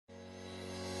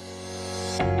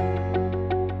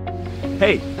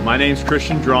Hey, my name's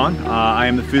Draughn. I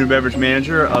am the food and beverage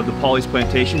manager of the Pawleys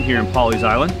Plantation here in Pawleys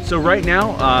Island. So right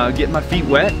now, getting my feet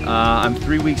wet. I'm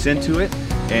 3 weeks into it,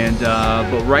 and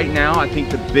but right now I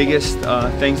think the biggest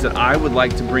things that I would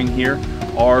like to bring here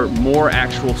are more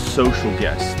actual social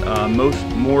guests,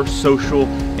 more social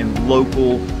and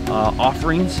local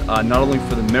offerings, not only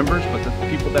for the members but the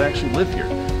people that actually live here.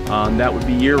 That would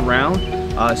be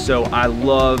year-round. So I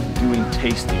love doing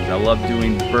tastings. I love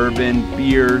doing bourbon,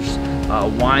 beers,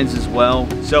 wines as well.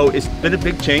 So it's been a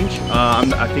big change.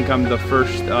 I think I'm the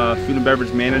first food and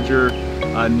beverage manager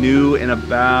new in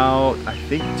about, I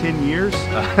think, 10 years.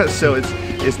 So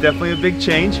it's definitely a big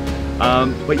change.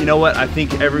 But you know what? I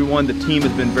think everyone, the team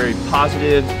has been very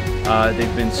positive.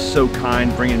 They've been so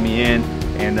kind bringing me in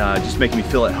and just making me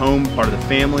feel at home, part of the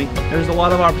family. There's a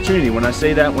lot of opportunity. When I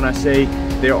say that,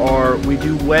 we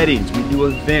do weddings, we do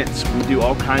events, we do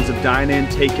all kinds of dine-in,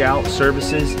 takeout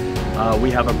services.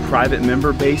 We have a private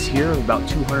member base here of about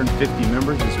 250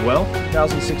 members as well. In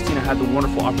 2016, I had the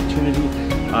wonderful opportunity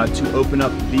to open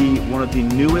up one of the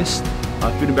newest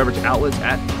food and beverage outlets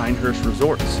at Pinehurst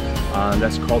Resorts.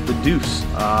 That's called The Deuce,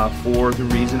 for the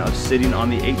reason of sitting on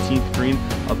the 18th green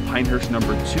of Pinehurst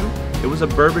number 2. It was a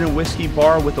bourbon and whiskey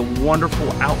bar with a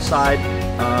wonderful outside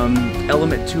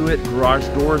element to it, garage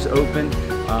doors open,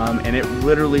 and it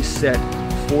literally set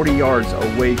 40 yards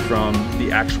away from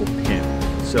the actual pin.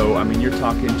 So, I mean, you're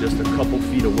talking just a couple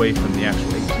feet away from the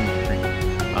actual 18th green.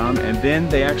 And then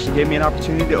they actually gave me an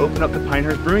opportunity to open up the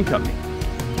Pinehurst Brewing Company.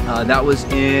 That was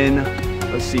in,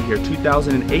 let's see here,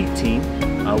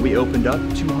 2018. We opened up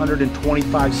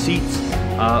 225 seats,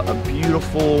 a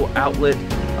beautiful outlet,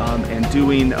 and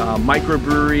doing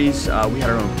microbreweries. We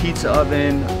had our own pizza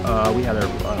oven, we had our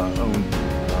own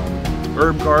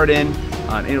herb garden,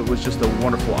 and it was just a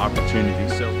wonderful opportunity.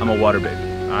 So I'm a water baby.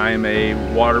 I am a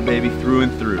water baby through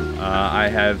and through. I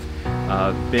have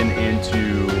been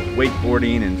into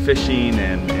wakeboarding and fishing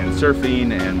and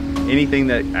surfing and anything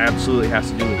that absolutely has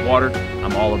to do with water.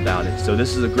 I'm all about it. So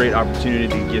this is a great opportunity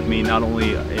to give me not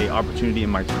only an opportunity in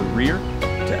my career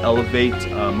to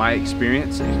elevate my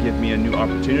experience and give me a new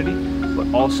opportunity, but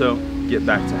also get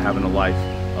back to having a life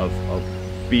of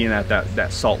being at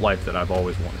that salt life that I've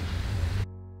always wanted.